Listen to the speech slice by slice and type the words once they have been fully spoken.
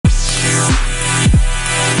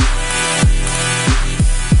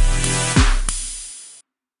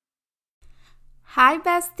Hi,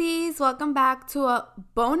 besties. Welcome back to a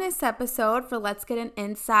bonus episode for Let's Get an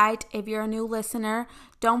Insight. If you're a new listener,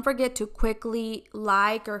 don't forget to quickly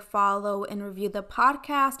like or follow and review the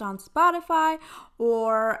podcast on Spotify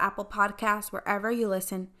or Apple Podcasts, wherever you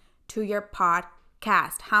listen to your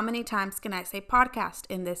podcast. How many times can I say podcast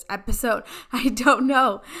in this episode? I don't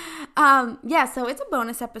know. So it's a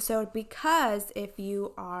bonus episode because if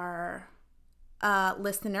you are a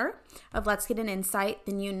listener of Let's Get an Insight,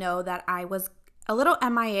 then you know that I was a little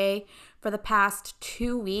MIA for the past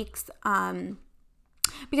 2 weeks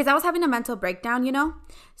because I was having a mental breakdown,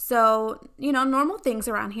 So, normal things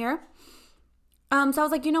around here. So I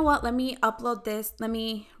was like, you know what? Let me upload this. Let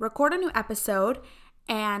me record a new episode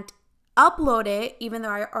and upload it, even though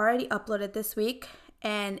I already uploaded this week.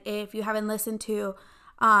 And if you haven't listened to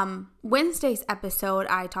Wednesday's episode,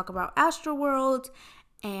 I talk about Astroworld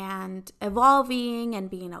and evolving and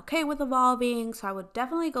being okay with evolving. So I would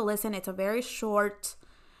definitely go listen. It's a very short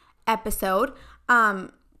episode.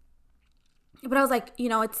 But I was like,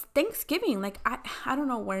 it's Thanksgiving. Like, I don't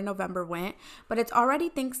know where November went, but it's already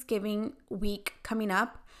Thanksgiving week coming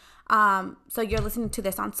up. So you're listening to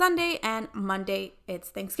this on Sunday, and Monday it's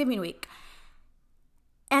Thanksgiving week.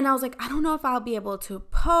 And I was like, I don't know if I'll be able to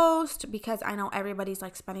post because I know everybody's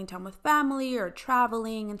like spending time with family or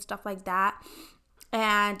traveling and stuff like that.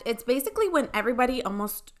 And it's basically when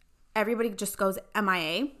almost everybody just goes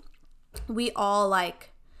MIA. We all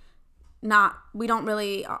we don't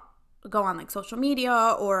really go on like social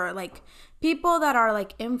media, or like people that are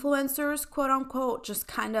like influencers, quote unquote, just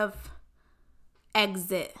kind of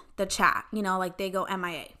exit the chat, like they go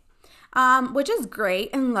MIA. Which is great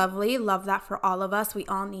and lovely. Love that for all of us. We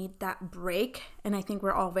all need that break. And I think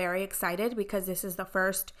we're all very excited because this is the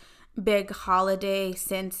first big holiday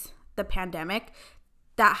since the pandemic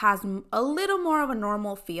that has a little more of a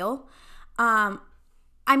normal feel. I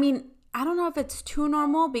don't know if it's too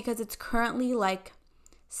normal because it's currently like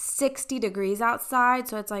 60 degrees outside.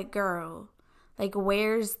 So it's like, girl, like,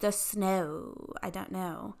 where's the snow? I don't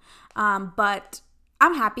know. But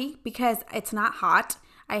I'm happy because it's not hot.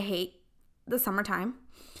 I hate the summertime.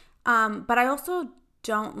 But I also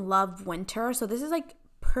don't love winter. So this is like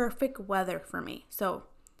perfect weather for me. So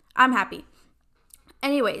I'm happy.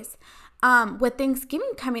 Anyways, with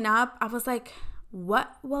Thanksgiving coming up, I was like,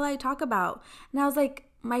 what will I talk about? And I was like,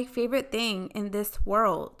 my favorite thing in this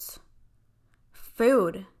world,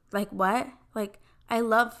 food. Like, what? Like, I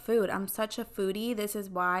love food. I'm such a foodie. This is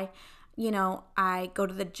why, I go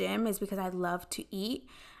to the gym, is because I love to eat.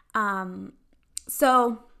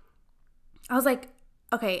 So I was like,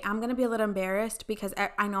 okay, I'm going to be a little embarrassed because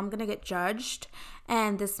I know I'm going to get judged.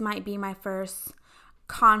 And this might be my first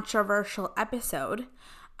controversial episode.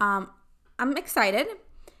 I'm excited,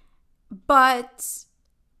 but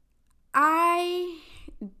I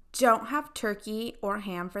don't have turkey or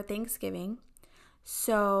ham for Thanksgiving.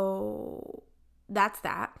 So that's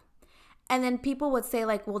that. And then people would say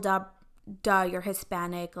like, well, duh, you're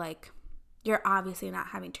Hispanic. Like, you're obviously not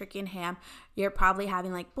having turkey and ham. You're probably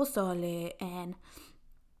having like pozole and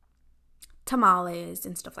tamales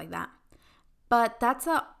and stuff like that. But that's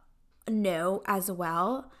a no as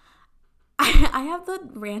well. I have the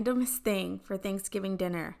randomest thing for Thanksgiving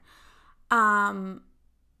dinner. But I'm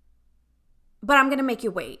going to make you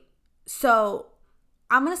wait. So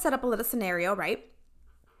I'm going to set up a little scenario, right?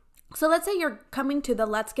 So let's say you're coming to the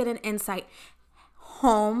Let's Get an Insight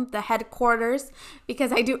home, the headquarters,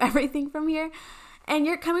 because I do everything from here. And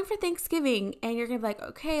you're coming for Thanksgiving and you're going to be like,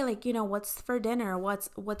 okay, like, what's for dinner? What's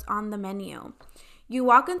on the menu? You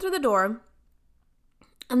walk in through the door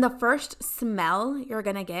and the first smell you're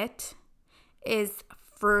going to get is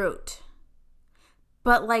fruit.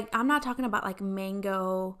 But like, I'm not talking about like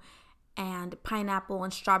mango and pineapple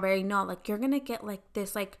and strawberry. No, like, you're gonna get like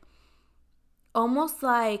this, like, almost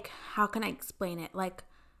like, how can I explain it? Like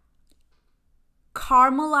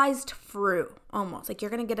caramelized fruit, almost. Like,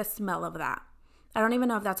 you're gonna get a smell of that. I don't even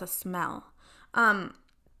know if that's a smell.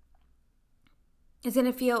 It's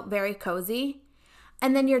gonna feel very cozy.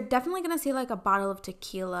 And then you're definitely gonna see like a bottle of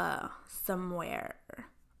tequila somewhere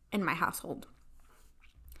in my household.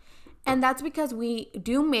 And that's because we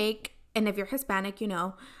do make, and if you're Hispanic,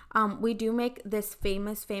 we do make this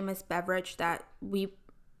famous beverage that we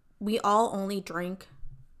all only drink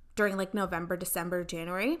during like November, December,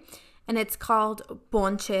 January. And it's called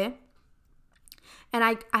ponche. And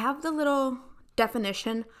I have the little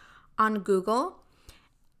definition on Google.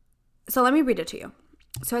 So let me read it to you.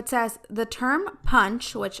 So it says, the term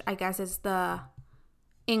punch, which I guess is the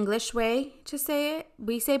English way to say it.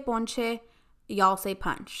 We say ponche, y'all say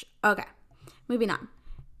punch. Okay, moving on.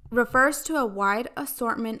 Refers to a wide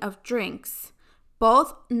assortment of drinks,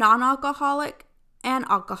 both non-alcoholic and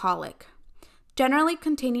alcoholic, generally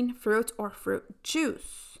containing fruit or fruit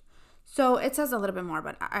juice. So it says a little bit more,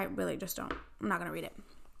 but I really just don't. I'm not gonna read it.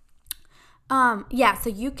 Yeah, so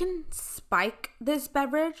you can spike this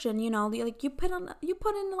beverage, and you put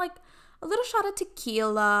in like a little shot of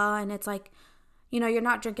tequila, and it's like, you're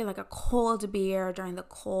not drinking like a cold beer during the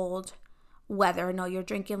cold weather. No, you're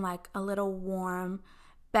drinking like a little warm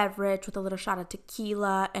beverage with a little shot of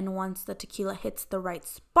tequila, and once the tequila hits the right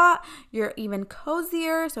spot, you're even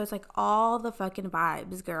cozier. So it's like all the fucking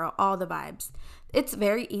vibes, girl, all the vibes. It's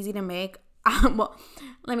very easy to make. Well,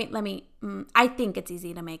 let me I think it's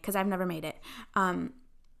easy to make because I've never made it.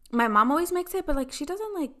 My mom always makes it, but like she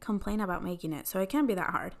doesn't like complain about making it, so it can't be that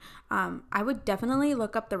hard. I would definitely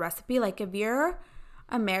look up the recipe. Like if you're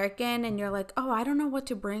American and you're like, oh, I don't know what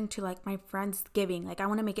to bring to like my Friendsgiving, like I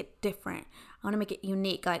want to make it different, I want to make it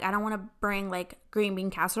unique, like I don't want to bring like green bean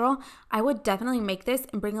casserole, I would definitely make this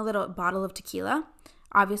and bring a little bottle of tequila,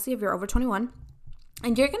 obviously if you're over 21,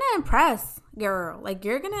 and you're gonna impress, girl. Like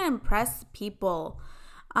you're gonna impress people.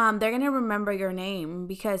 They're gonna remember your name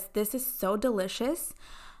because this is so delicious.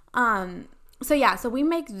 So we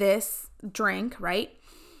make this drink, right?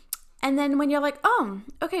 And then when you're like, oh,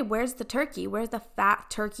 okay, where's the turkey? Where's the fat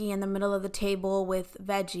turkey in the middle of the table with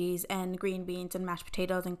veggies and green beans and mashed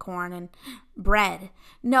potatoes and corn and bread?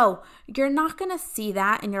 No, you're not going to see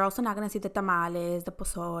that. And you're also not going to see the tamales, the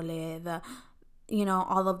pozole, the,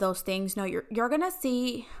 all of those things. No, you're going to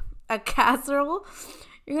see a casserole.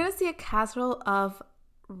 You're going to see a casserole of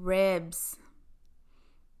ribs.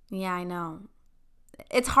 Yeah, I know.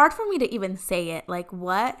 It's hard for me to even say it. Like,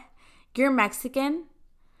 what? You're Mexican,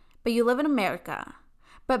 but you live in America.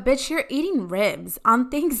 But bitch, you're eating ribs on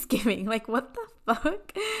Thanksgiving. Like, what the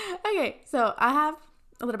fuck? Okay, so I have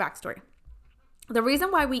a little backstory. The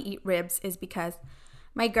reason why we eat ribs is because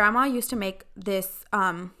my grandma used to make this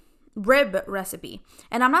rib recipe.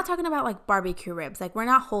 And I'm not talking about like barbecue ribs. Like we're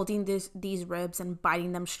not holding these ribs and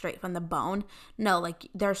biting them straight from the bone. No, like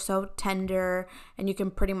they're so tender and you can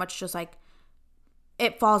pretty much just like,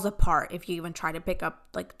 it falls apart if you even try to pick up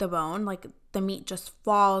like the bone. Like the meat just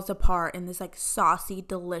falls apart in this like saucy,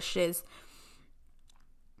 delicious,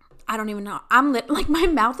 I don't even know. Like my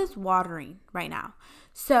mouth is watering right now.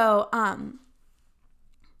 So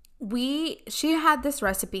she had this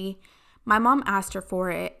recipe. My mom asked her for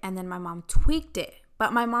it and then my mom tweaked it.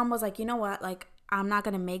 But my mom was like, you know what? Like I'm not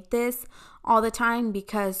going to make this all the time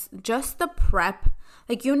because just the prep,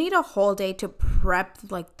 like you need a whole day to prep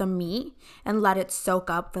like the meat and let it soak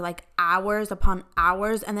up for like hours upon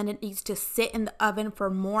hours. And then it needs to sit in the oven for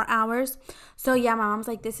more hours. So yeah, my mom's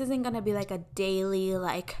like, this isn't going to be like a daily,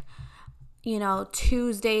 like,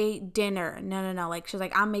 Tuesday dinner. No. Like she's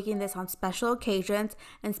like, I'm making this on special occasions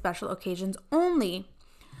and special occasions only.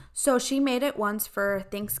 So she made it once for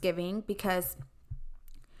Thanksgiving because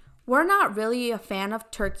we're not really a fan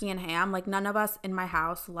of turkey and ham. Like none of us in my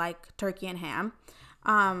house like turkey and ham.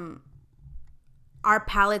 Our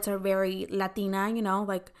palates are very Latina,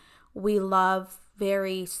 like we love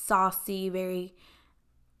very saucy, very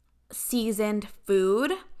seasoned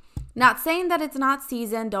food. Not saying that it's not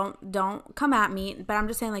seasoned. Don't come at me. But I'm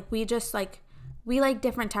just saying like we like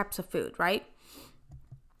different types of food, right?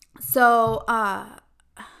 So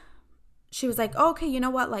she was like, oh, okay, you know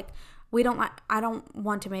what? Like I don't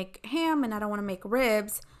want to make ham and I don't want to make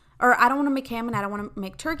ribs, or I don't want to make ham and I don't want to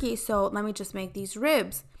make turkey. So let me just make these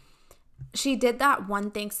ribs. She did that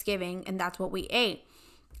one Thanksgiving and that's what we ate.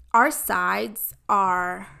 Our sides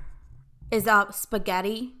is a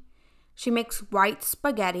spaghetti. She makes white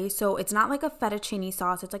spaghetti. So it's not like a fettuccine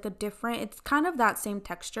sauce. It's like it's kind of that same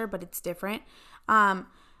texture, but it's different. And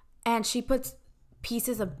she puts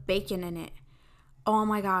pieces of bacon in it. Oh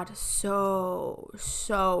my God, so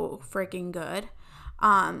freaking good.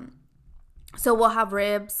 So we'll have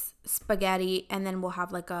ribs, spaghetti, and then we'll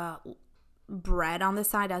have like a bread on the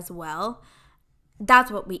side as well.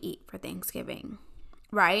 That's what we eat for Thanksgiving,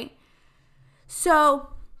 right? So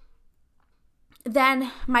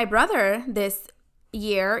then my brother this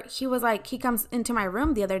year, he comes into my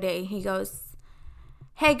room the other day. He goes,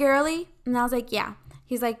 hey, girly. And I was like, yeah.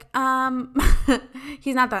 He's like,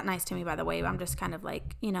 he's not that nice to me, by the way. I'm just kind of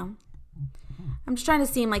like, I'm just trying to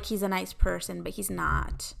seem like he's a nice person, but he's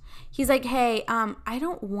not. He's like, hey, I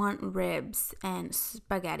don't want ribs and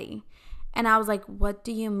spaghetti. And I was like, what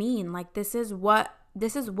do you mean? Like, this is what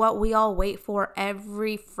we all wait for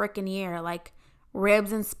every freaking year. Like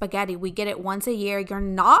ribs and spaghetti. We get it once a year. You're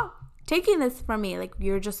not taking this from me. Like,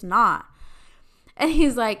 you're just not. And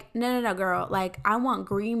he's like, no, girl. Like, I want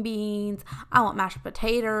green beans. I want mashed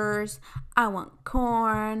potatoes. I want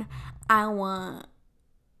corn. I want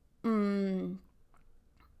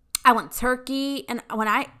I want turkey. And when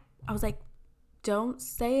I was like, don't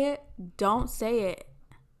say it. Don't say it.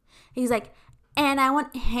 He's like, and I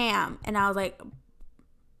want ham. And I was like,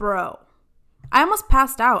 bro, I almost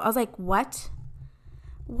passed out. I was like, what?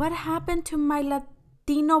 What happened to my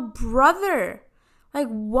Latino brother? Like,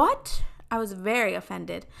 what? I was very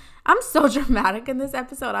offended. I'm so dramatic in this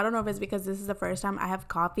episode. I don't know if it's because this is the first time I have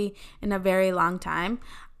coffee in a very long time.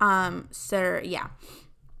 So yeah.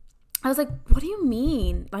 I was like, what do you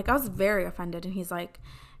mean? Like, I was very offended. And he's like,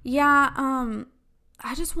 yeah,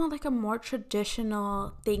 I just want like a more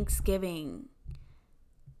traditional Thanksgiving.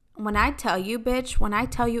 When I tell you, bitch, when I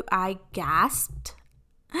tell you I gasped.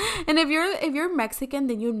 And if you're Mexican,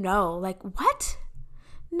 then you know, like, what?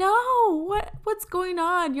 No, what's going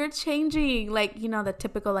on? You're changing. Like, you know, the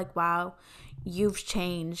typical, like, wow, you've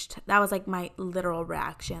changed. That was like my literal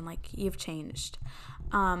reaction. Like, you've changed.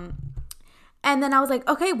 And then I was like,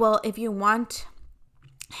 okay, well, if you want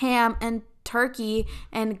ham and turkey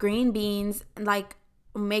and green beans, like,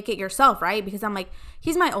 make it yourself, right? Because I'm like,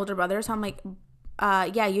 he's my older brother. So I'm like,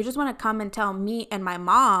 yeah, you just want to come and tell me and my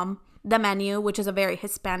mom the menu, which is a very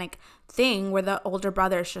Hispanic thing where the older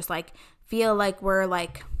brothers just like feel like we're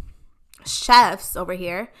like chefs over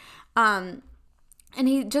here. And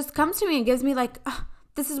he just comes to me and gives me like,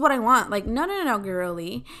 this is what I want. Like, no,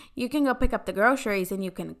 girly. You can go pick up the groceries and you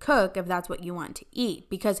can cook if that's what you want to eat,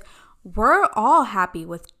 because we're all happy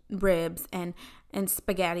with ribs and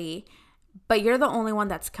spaghetti, but you're the only one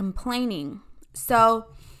that's complaining. So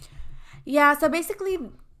yeah, so basically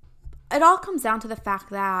it all comes down to the fact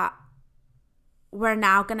that we're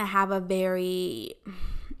now going to have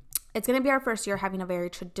it's going to be our first year having a very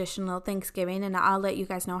traditional Thanksgiving, and I'll let you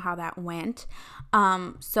guys know how that went.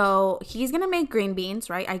 So he's going to make green beans,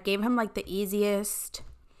 right? I gave him like the easiest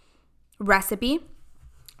recipe.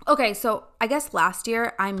 Okay, so I guess last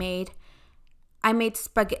year I made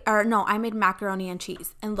spaghetti, or no, I made macaroni and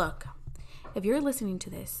cheese. And look, if you're listening to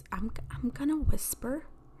this, I'm going to whisper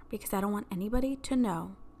because I don't want anybody to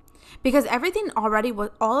know. Because everything already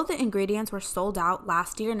was, all of the ingredients were sold out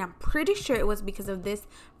last year, and I'm pretty sure it was because of this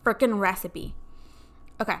freaking recipe.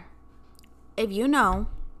 Okay, if you know,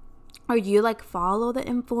 or you like follow the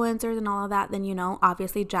influencers and all of that, then you know,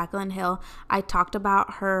 obviously Jaclyn Hill. I talked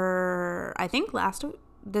about her, I think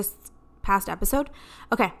this past episode.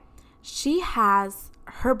 Okay, she has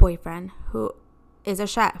her boyfriend who is a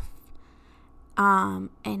chef,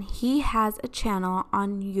 and he has a channel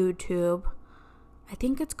on YouTube. I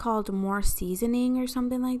think it's called More Seasoning or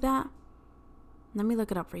something like that. Let me look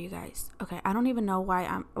it up for you guys. Okay, I don't even know why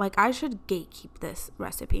I'm like, I should gatekeep this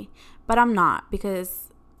recipe, but I'm not,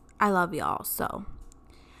 because I love y'all. So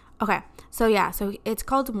okay, so yeah, so it's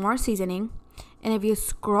called More Seasoning, and if you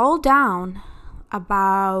scroll down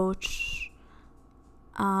about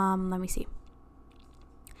let me see.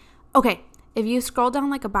 Okay, if you scroll down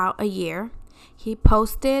like about a year, he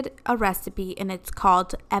posted a recipe, and it's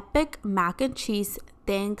called Epic Mac and Cheese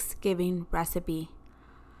Thanksgiving Recipe.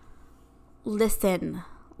 Listen,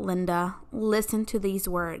 Linda, listen to these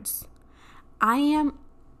words. I am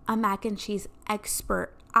a mac and cheese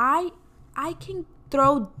expert. I can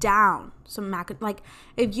throw down some like,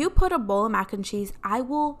 if you put a bowl of mac and cheese, I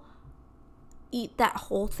will eat that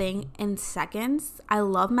whole thing in seconds. I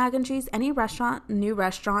love mac and cheese. Any new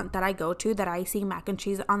restaurant that I go to that I see mac and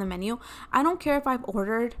cheese on the menu, I don't care if I've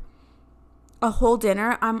ordered a whole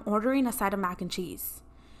dinner, I'm ordering a side of mac and cheese.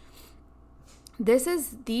 This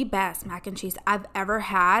is the best mac and cheese I've ever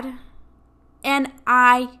had, and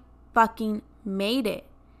I fucking made it.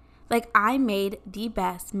 Like, I made the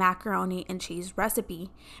best macaroni and cheese recipe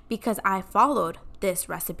because I followed this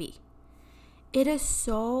recipe. It is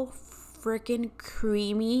so freaking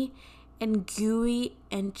creamy and gooey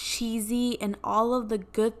and cheesy and all of the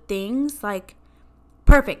good things. Like,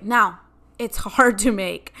 perfect. Now, it's hard to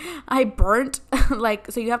make. I burnt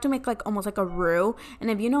like, so you have to make like almost like a roux. And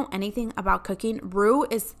if you know anything about cooking, roux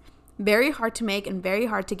is very hard to make and very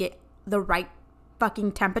hard to get the right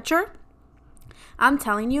fucking temperature. I'm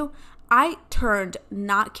telling you, I turned,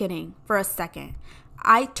 not kidding, for a second.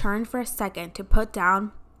 I turned for a second to put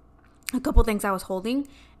down a couple things I was holding,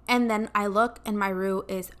 and then I look and my roux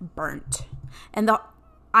is burnt. And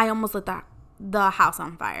I almost lit the house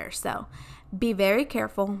on fire. So be very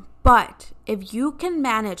careful. But if you can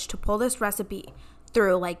manage to pull this recipe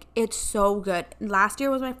through, like, it's so good. Last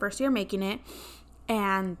year was my first year making it,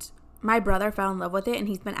 and my brother fell in love with it, and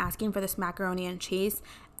he's been asking for this macaroni and cheese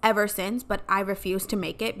ever since, but I refused to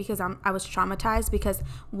make it because I was traumatized because,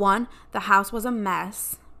 one, the house was a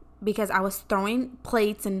mess because I was throwing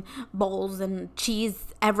plates and bowls and cheese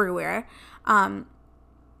everywhere. And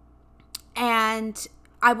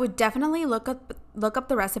I would definitely look up look up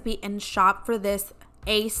the recipe and shop for this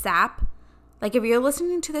ASAP. Like if you're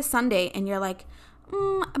listening to this Sunday and you're like,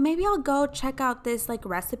 maybe I'll go check out this like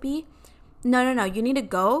recipe. No. You need to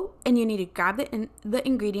go and you need to grab the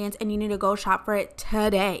ingredients and you need to go shop for it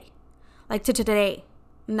today. Like today.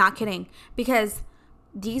 Not kidding. Because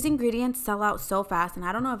these ingredients sell out so fast. And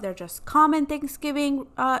I don't know if they're just common Thanksgiving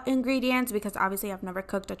ingredients, because obviously I've never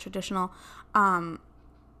cooked a traditional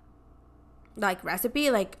like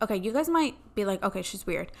recipe. Like, okay, you guys might be like, okay, she's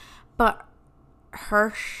weird. But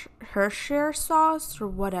Hershey sauce or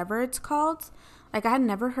whatever it's called, like I had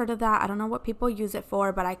never heard of that. I don't know what people use it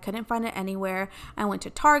for, but I couldn't find it anywhere. I went to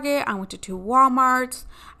Target, I went to 2 Walmarts,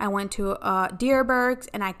 I went to Deerbergs,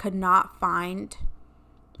 and I could not find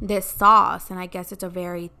this sauce. And I guess it's a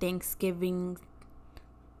very Thanksgiving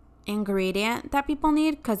ingredient that people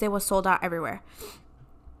need because it was sold out everywhere.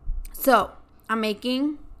 So I'm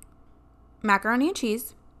making macaroni and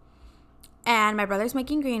cheese, and my brother's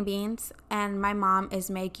making green beans, and my mom is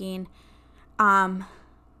making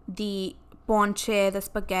the ponche, the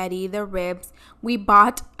spaghetti, the ribs. We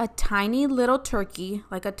bought a tiny little turkey,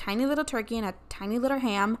 and a tiny little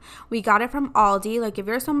ham. We got it from Aldi. Like if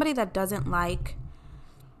you're somebody that doesn't like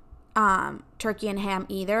turkey and ham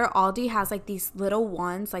either, Aldi has like these little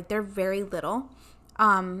ones, like they're very little.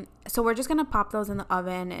 So we're just gonna pop those in the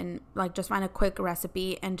oven and like just find a quick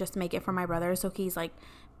recipe and just make it for my brother, so he's like,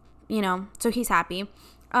 so he's happy.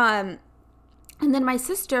 And then my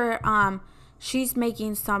sister, she's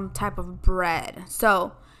making some type of bread.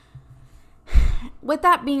 So with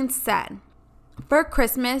that being said, for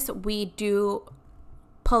Christmas we do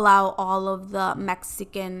pull out all of the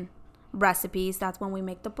Mexican recipes. That's when we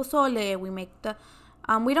make the pozole, we make the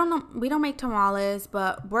we don't make tamales,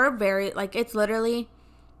 but we're very like, it's literally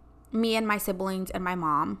me and my siblings and my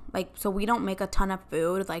mom, like, so we don't make a ton of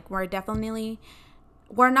food. Like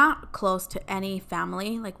we're not close to any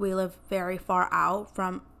family. Like we live very far out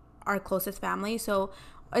from our closest family, so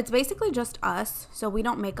it's basically just us. So we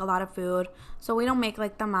don't make a lot of food, so we don't make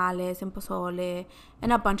like tamales and pozole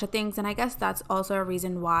and a bunch of things. And I guess that's also a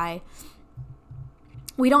reason why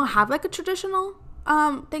we don't have like a traditional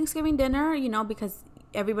Thanksgiving dinner, because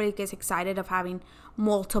everybody gets excited of having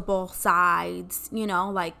multiple sides,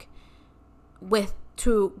 like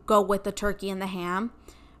to go with the turkey and the ham.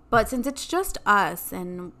 But since it's just us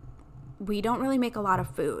and we don't really make a lot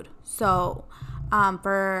of food, so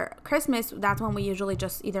for Christmas, that's when we usually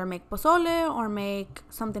just either make pozole or make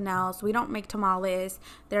something else. We don't make tamales.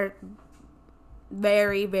 They're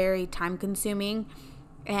very, very time consuming,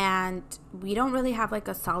 and we don't really have like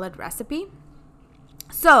a solid recipe.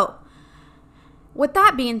 So with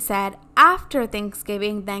that being said, after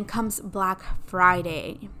Thanksgiving then comes Black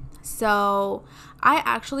Friday. So I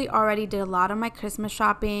actually already did a lot of my Christmas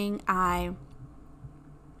shopping. I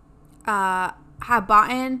have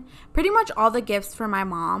bought in pretty much all the gifts for my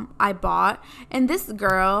mom. I bought, and this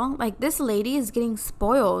girl, like this lady, is getting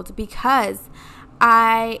spoiled because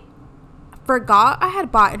I forgot I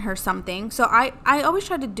had bought in her something. So I always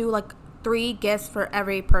try to do like 3 gifts for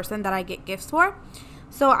every person that I get gifts for.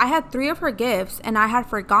 So I had 3 of her gifts, and I had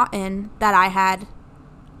forgotten that I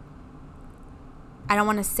don't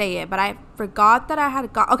want to say it, but I forgot that I had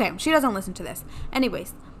okay, she doesn't listen to this.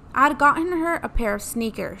 Anyways, I had gotten her a pair of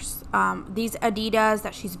sneakers, these Adidas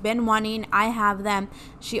that she's been wanting. I have them.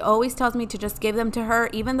 She always tells me to just give them to her,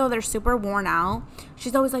 even though they're super worn out.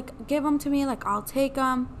 She's always like, give them to me, like I'll take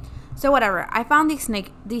them. So whatever, I found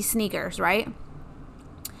these sneakers, right?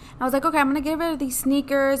 I was like, okay, I'm gonna give her these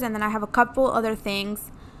sneakers, and then I have a couple other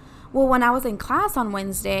things. Well, when I was in class on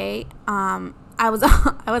Wednesday, I was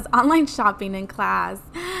online shopping in class.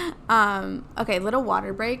 Okay, little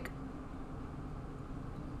water break.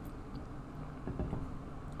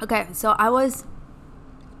 Okay, so I was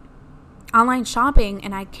online shopping,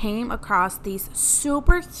 and I came across these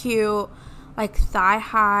super cute, like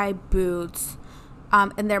thigh-high boots,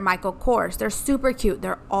 and they're Michael Kors. They're super cute.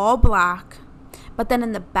 They're all black, but then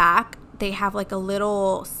in the back they have like a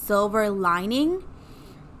little silver lining,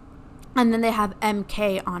 and then they have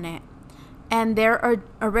MK on it. And they're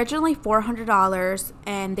originally $400,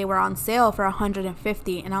 and they were on sale for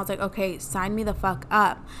 $150. And I was like, okay, sign me the fuck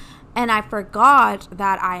up. And I forgot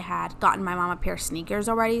that I had gotten my mom a pair of sneakers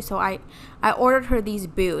already. So I ordered her these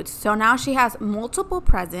boots. So now she has multiple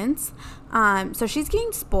presents. So she's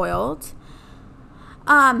getting spoiled.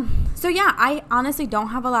 So yeah, I honestly don't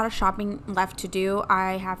have a lot of shopping left to do.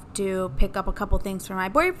 I have to pick up a couple things for my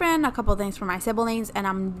boyfriend, a couple things for my siblings, and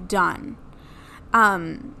I'm done.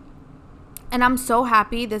 And I'm so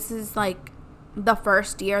happy. This is like the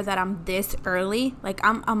first year that I'm this early. Like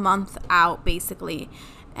I'm a month out basically.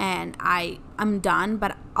 and I'm done.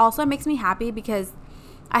 But also it makes me happy because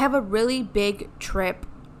I have a really big trip,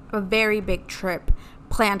 a very big trip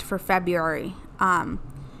planned for February.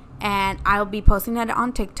 And I'll be posting it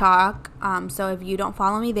on TikTok. So if you don't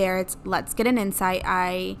follow me there, it's Let's Get an Insight.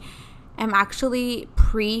 I am actually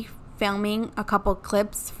pre-filming a couple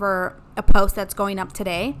clips for a post that's going up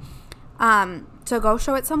today. So go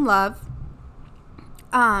show it some love.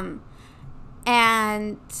 And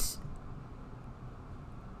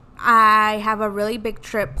I have a really big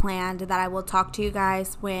trip planned that I will talk to you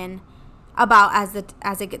guys about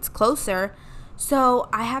as it gets closer. So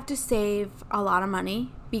I have to save a lot of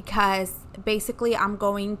money because basically I'm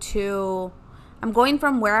going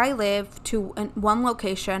from where I live to one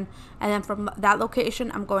location, and then from that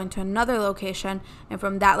location I'm going to another location, and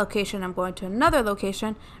from that location I'm going to another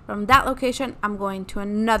location, from that location I'm going to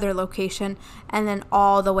another location, and then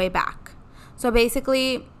all the way back. So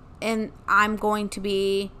basically, I'm going to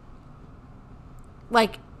be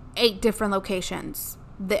like 8 different locations.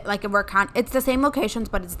 It's the same locations,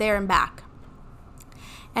 but it's there and back.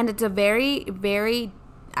 And it's a very, very,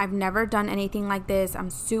 I've never done anything like this. I'm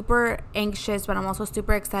super anxious, but I'm also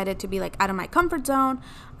super excited to be like out of my comfort zone.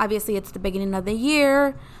 Obviously, it's the beginning of the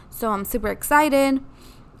year, so I'm super excited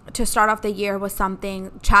to start off the year with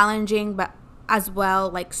something challenging, but as well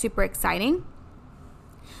like super exciting.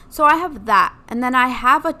 So I have that. And then I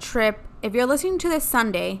have a trip. If you're listening to this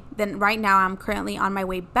Sunday, then right now I'm currently on my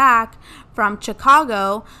way back from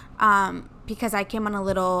Chicago because I came on a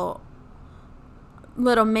little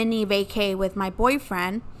mini vacay with my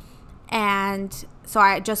boyfriend. And so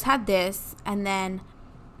I just had this. And then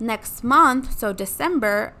next month, so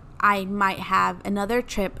December, I might have another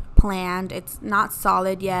trip planned. It's not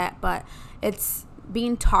solid yet, but it's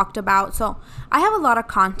being talked about. So I have a lot of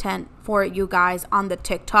content for you guys on the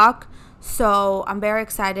TikTok. So I'm very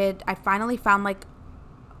excited. I finally found like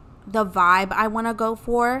the vibe I want to go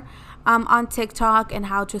for on TikTok, and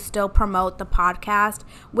how to still promote the podcast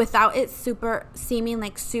without it seeming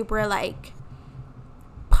like super like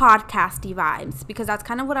podcasty vibes, because that's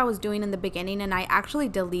kind of what I was doing in the beginning, and I actually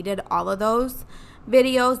deleted all of those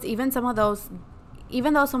videos. Even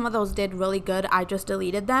though some of those did really good, I just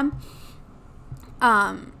deleted them.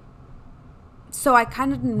 So I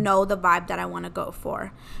kind of know the vibe that I want to go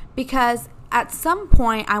for, because at some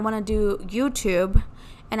point I want to do YouTube,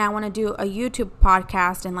 and I want to do a YouTube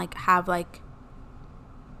podcast and like have like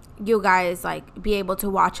you guys like be able to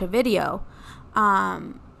watch a video.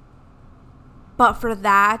 But for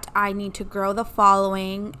that, I need to grow the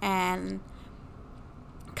following and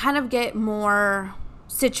kind of get more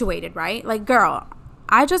situated, right? Like, girl,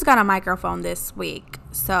 I just got a microphone this week,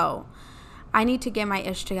 so I need to get my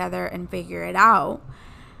ish together and figure it out.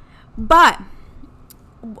 But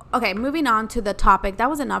okay, moving on to the topic. That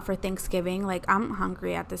was enough for Thanksgiving. Like, I'm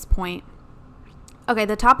hungry at this point. Okay,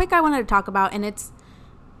 the topic I wanted to talk about, and it's...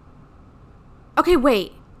 Okay,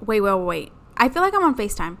 wait. I feel like I'm on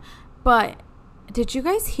FaceTime. But did you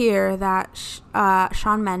guys hear that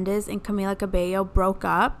Shawn Mendes and Camila Cabello broke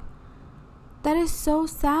up? That is so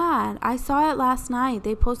sad. I saw it last night.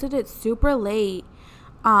 They posted it super late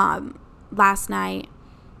last night.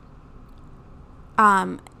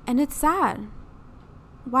 And it's sad.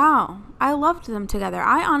 Wow, I loved them together.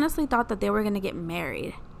 I honestly thought that they were going to get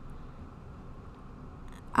married.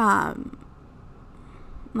 Let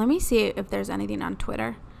me see if there's anything on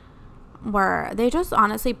Twitter where they just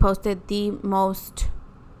honestly posted the most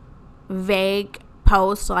vague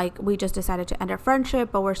post, like, we just decided to end our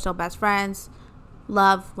friendship, but we're still best friends.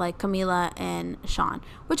 Love, like Camila and Shawn,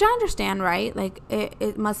 which I understand, right? Like,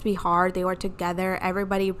 it must be hard. They were together.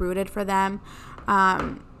 Everybody rooted for them.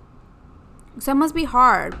 So it must be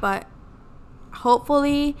hard, but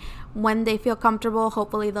hopefully when they feel comfortable,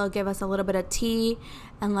 hopefully they'll give us a little bit of tea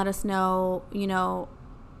and let us know,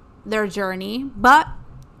 their journey. But,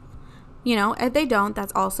 if they don't,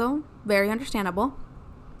 that's also very understandable.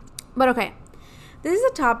 But okay, this is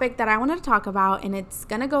a topic that I wanted to talk about, and it's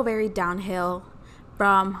going to go very downhill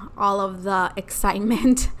from all of the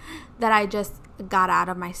excitement that I just got out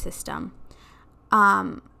of my system.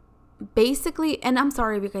 Basically, and I'm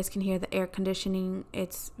sorry if you guys can hear the air conditioning.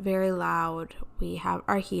 It's very loud. We have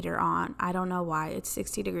our heater on. I don't know why. It's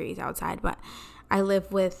 60 degrees outside, but I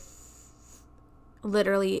live with,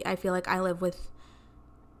 literally, I feel like I live with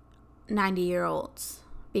 90-year-olds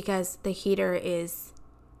because the heater is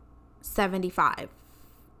 75.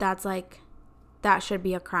 That's like, that should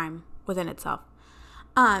be a crime within itself.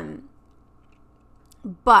 But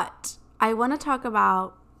I want to talk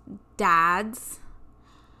about dads.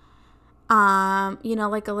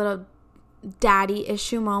 Like a little daddy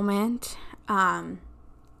issue moment.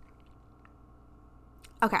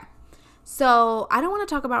 Okay. So I don't want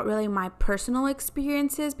to talk about really my personal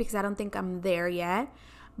experiences because I don't think I'm there yet.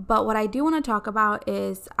 But what I do want to talk about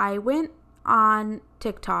is I went on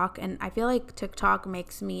TikTok, and I feel like TikTok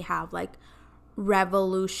makes me have like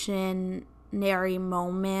revolutionary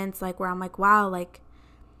moments, like where I'm like, wow, like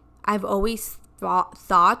I've always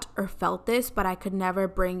thought or felt this, but I could never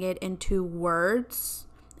bring it into words.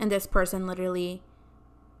 And this person literally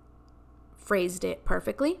phrased it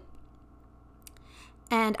perfectly.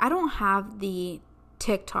 And I don't have the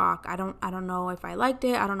TikTok. I don't know if I liked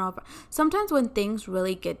it. I don't know if sometimes when things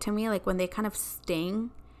really get to me, like when they kind of sting,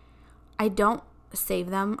 I don't save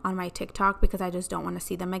them on my TikTok because I just don't want to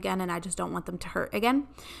see them again, and I just don't want them to hurt again.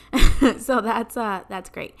 So that's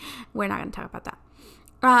great. We're not going to talk about that.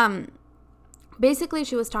 Basically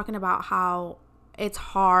she was talking about how it's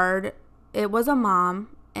hard. It was a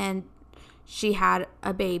mom and she had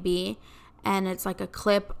a baby, and it's like a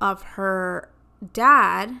clip of her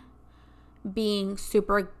dad being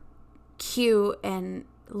super cute and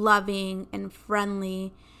loving and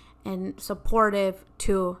friendly and supportive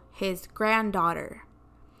to his granddaughter.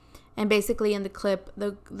 And basically in the clip,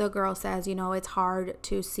 the girl says, you know, it's hard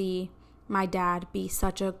to see my dad be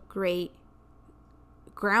such a great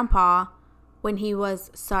grandpa when he was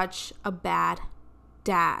such a bad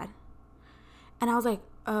dad. And I was like,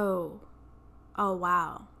 oh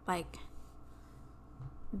wow, like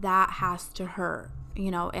that has to hurt. You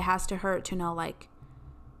know, it has to hurt to know, like,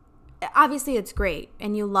 obviously it's great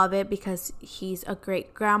and you love it because he's a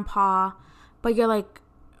great grandpa, but you're like,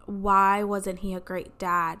 why wasn't he a great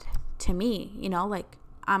dad to me? You know, like,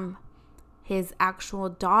 I'm his actual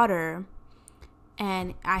daughter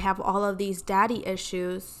and I have all of these daddy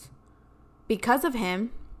issues because of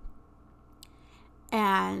him,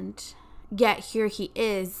 and yet here he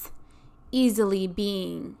is easily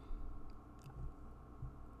being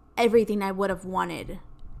everything I would have wanted,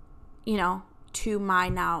 you know, to my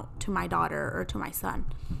daughter or to my son.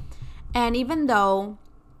 And even though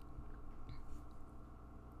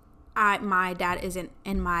my dad isn't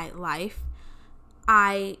in my life,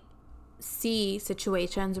 I see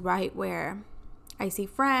situations, right, where I see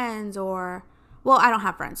friends, or, well, I don't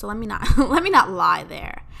have friends, so let me not lie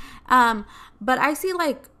there. But I see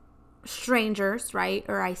like strangers, right?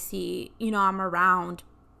 Or I see, you know, I'm around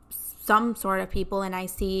some sort of people and I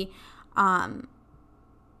see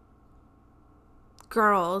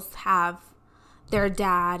girls have their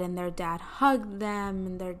dad, and their dad hug them,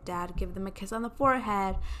 and their dad give them a kiss on the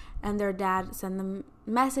forehead, and their dad send them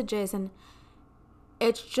messages, and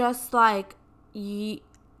it's just like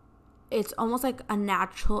it's almost like a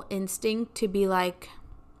natural instinct to be like,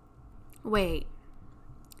 wait,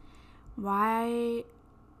 why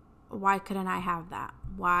couldn't I have that?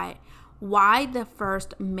 Why the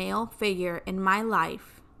first male figure in my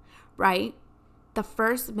life, right? The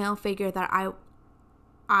first male figure that I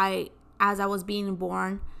as I was being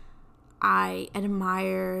born, I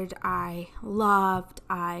admired, I loved,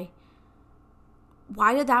 why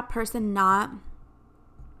did that person not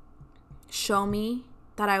show me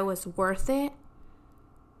that I was worth it?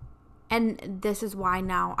 And this is why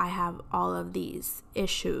now I have all of these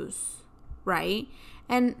issues, right?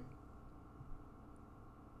 And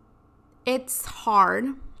it's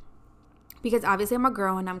hard because obviously I'm a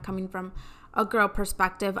girl and I'm coming from a girl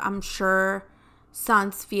perspective. I'm sure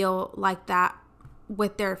sons feel like that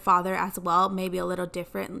with their father as well, maybe a little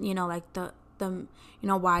different, you know, like the you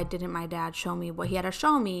know, why didn't my dad show me what he had to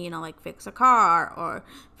show me, you know, like fix a car or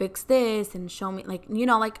fix this and show me, like, you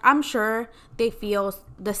know, like I'm sure they feel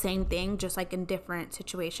the same thing, just like in different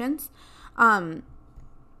situations. And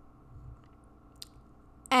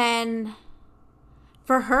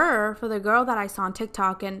for the girl that I saw on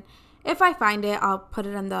TikTok, and if I find it, I'll put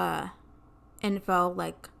it in the info,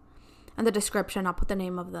 like in the description, I'll put the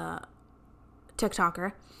name of the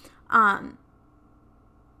TikToker.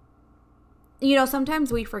 You know,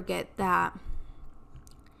 sometimes we forget that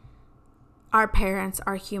our parents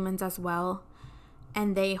are humans as well,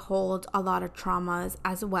 and they hold a lot of traumas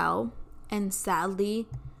as well. And sadly,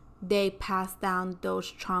 they pass down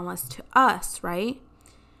those traumas to us, right?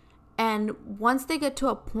 And once they get to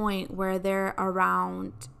a point where they're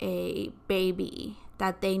around a baby,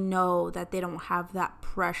 that they know that they don't have that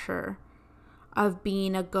pressure of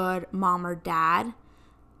being a good mom or dad,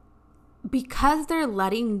 because they're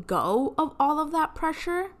letting go of all of that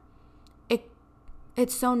pressure,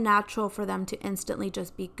 it's so natural for them to instantly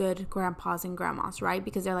just be good grandpas and grandmas, right?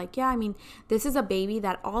 Because they're like, yeah, I mean, this is a baby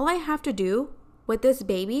that all I have to do with this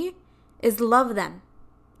baby is love them.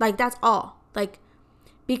 Like, that's all. Like,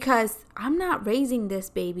 because I'm not raising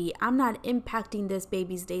this baby. I'm not impacting this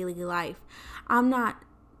baby's daily life. I'm not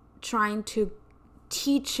trying to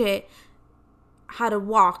teach it how to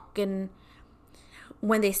walk and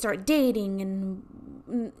when they start dating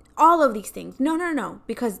and all of these things. No,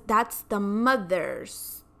 because that's the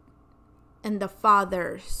mother's and the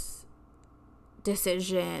father's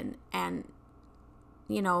decision and,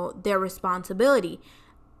 their responsibility.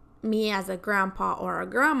 Me as a grandpa or a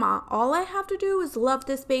grandma, all I have to do is love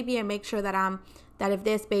this baby and make sure that if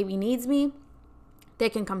this baby needs me, they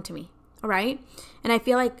can come to me. All right. And I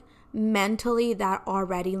feel like mentally that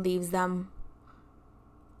already leaves them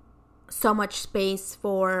so much space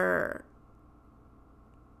for,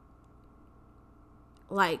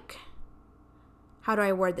 like, how do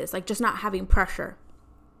I word this? Like, just not having pressure.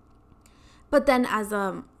 But then as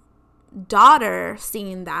a daughter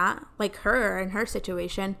seeing that, like her and her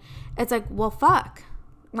situation, it's like, well, fuck.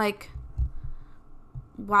 Like,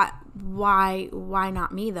 why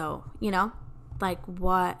not me though? Like,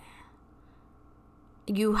 what?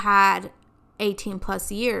 You had 18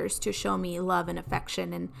 plus years to show me love and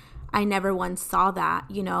affection, and I never once saw that,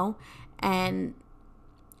 and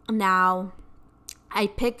now I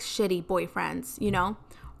picked shitty boyfriends,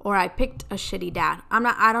 or I picked a shitty dad.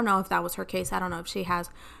 I don't know if that was her case. I don't know if she has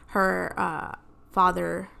her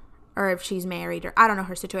father or if she's married, or I don't know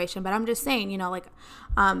her situation, but I'm just saying,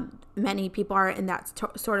 many people are in that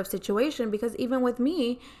sort of situation, because even with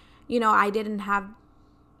me, I didn't have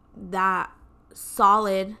that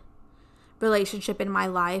solid relationship in my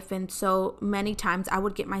life, and so many times I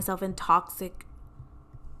would get myself in toxic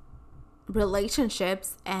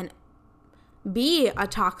relationships and be a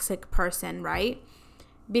toxic person, right?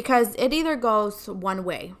 Because it either goes one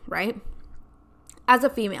way, right? As a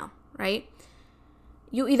female, right?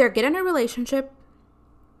 You either get in a relationship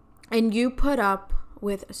and you put up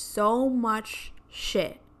with so much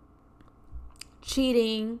shit,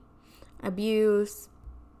 cheating, abuse,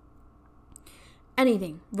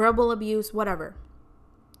 anything, verbal abuse, whatever.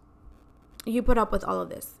 You put up with all of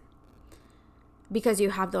this because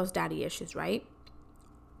you have those daddy issues, right?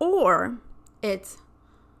 Or it's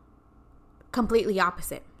completely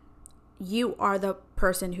opposite. You are the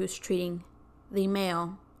person who's treating the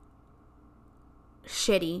male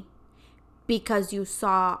shitty because you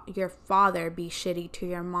saw your father be shitty to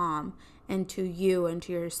your mom and to you and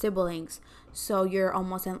to your siblings. So you're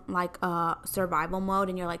almost in like a survival mode,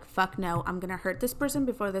 and you're like, fuck no, I'm gonna hurt this person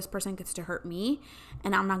before this person gets to hurt me,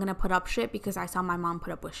 and I'm not gonna put up shit because I saw my mom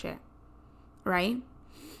put up with shit, right?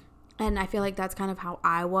 And I feel like that's kind of how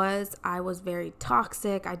I was. I was very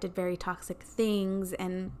toxic. I did very toxic things.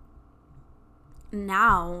 And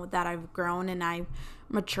now that I've grown and I've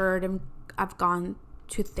matured and I've gone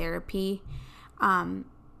to therapy, I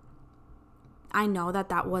know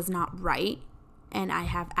that was not right. And I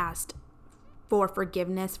have asked for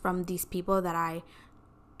forgiveness from these people that I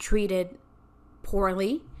treated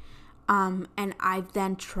poorly. And I've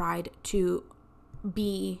then tried to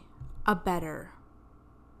be a better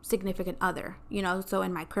significant other, so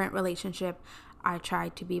in my current relationship, I try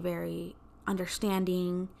to be very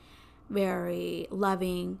understanding, very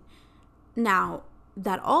loving. Now,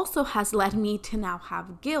 that also has led me to now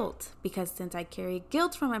have guilt, because since I carry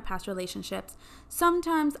guilt from my past relationships,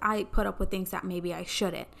 sometimes I put up with things that maybe I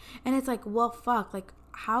shouldn't. And it's like, well, fuck, like,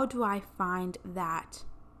 how do I find that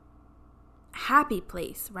happy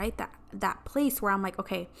place, right? That place where I'm like,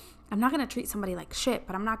 okay, I'm not going to treat somebody like shit,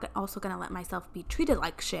 but I'm not also going to let myself be treated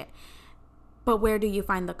like shit. But where do you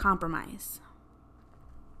find the compromise?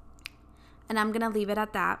 And I'm going to leave it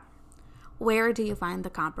at that. Where do you find the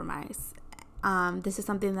compromise? This is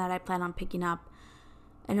something that I plan on picking up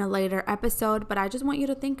in a later episode, but I just want you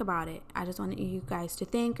to think about it. I just want you guys to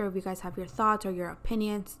think, or if you guys have your thoughts or your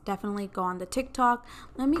opinions, definitely go on the TikTok.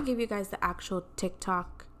 Let me give you guys the actual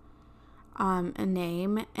TikTok a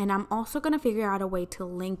name, and I'm also going to figure out a way to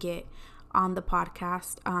link it on the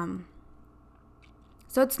podcast.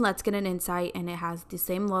 So it's Let's Get an Insight, and it has the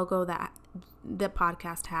same logo that the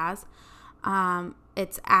podcast has.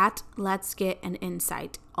 It's at Let's Get an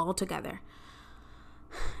Insight all together.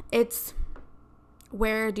 It's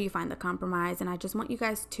where do you find the compromise? And I just want you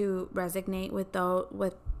guys to resonate with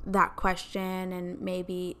that question, and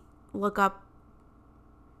maybe look up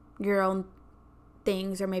your own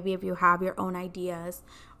things, or maybe if you have your own ideas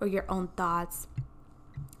or your own thoughts.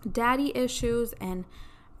 Daddy issues and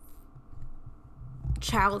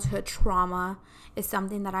childhood trauma is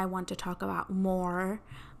something that I want to talk about more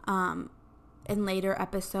in later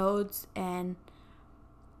episodes, and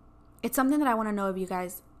it's something that I want to know if you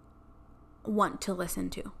guys want to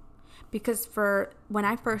listen to, because when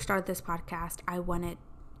I first started this podcast, I wanted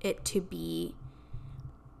it to be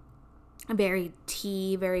very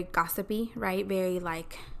tea, very gossipy, right? Very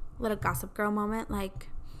like little gossip girl moment, like,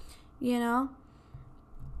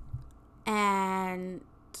 And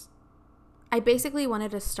I basically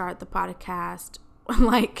wanted to start the podcast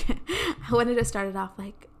like, I wanted to start it off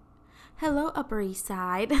like, hello, Upper East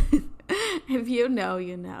Side. If you know,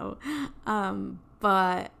 you know.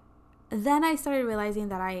 But then I started realizing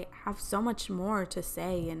that I have so much more to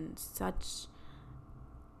say, and such,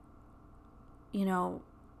 you know,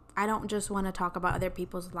 I don't just want to talk about other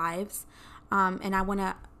people's lives. And I want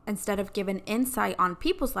to, instead of give an insight on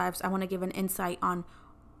people's lives, I want to give an insight on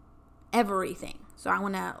everything. So I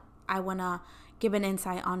want to give an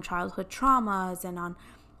insight on childhood traumas and on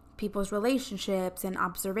people's relationships and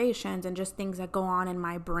observations and just things that go on in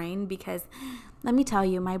my brain, because let me tell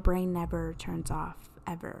you, my brain never turns off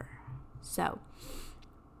ever. So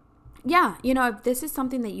yeah, you know, if this is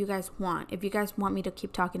something that you guys want, if you guys want me to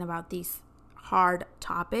keep talking about these hard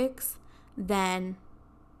topics, then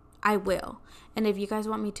I will. And if you guys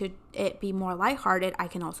want me to it be more lighthearted, I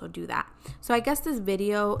can also do that. So I guess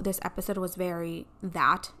this episode was very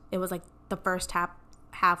that. It was like the first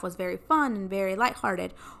half was very fun and very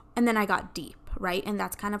lighthearted, and then I got deep, right? And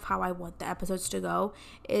that's kind of how I want the episodes to go,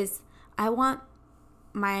 is I want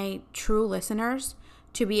my true listeners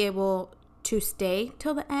to be able to stay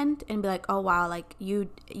till the end and be like, oh wow, like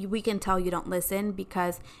we can tell you don't listen,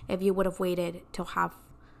 because if you would have waited till half,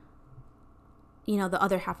 you know, the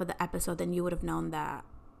other half of the episode, then you would have known that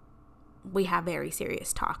we have very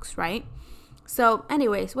serious talks, right? So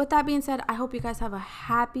anyways, with that being said, I hope you guys have a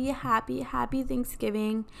happy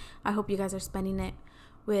Thanksgiving. I hope you guys are spending it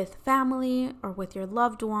with family or with your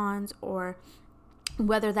loved ones, or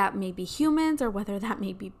whether that may be humans or whether that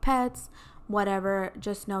may be pets, whatever.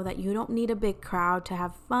 Just know that you don't need a big crowd to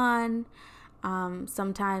have fun.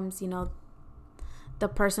 Sometimes, you know, the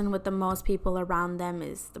person with the most people around them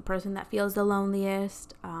is the person that feels the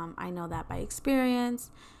loneliest. I know that by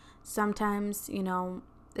experience. Sometimes, you know,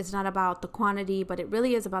 it's not about the quantity, but it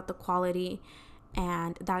really is about the quality.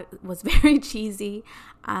 And that was very cheesy.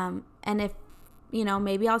 And if, you know,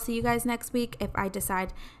 maybe I'll see you guys next week if I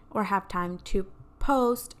decide or have time to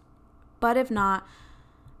post. But if not,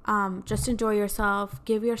 just enjoy yourself.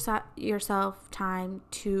 Give yourself time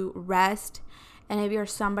to rest. And if you're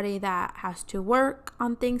somebody that has to work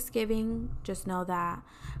on Thanksgiving, just know that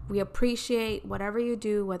we appreciate whatever you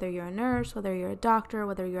do, whether you're a nurse, whether you're a doctor,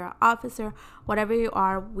 whether you're an officer, whatever you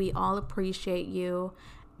are, we all appreciate you.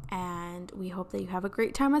 And we hope that you have a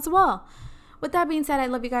great time as well. With that being said, I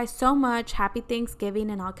love you guys so much. Happy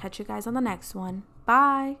Thanksgiving, and I'll catch you guys on the next one.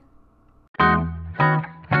 Bye.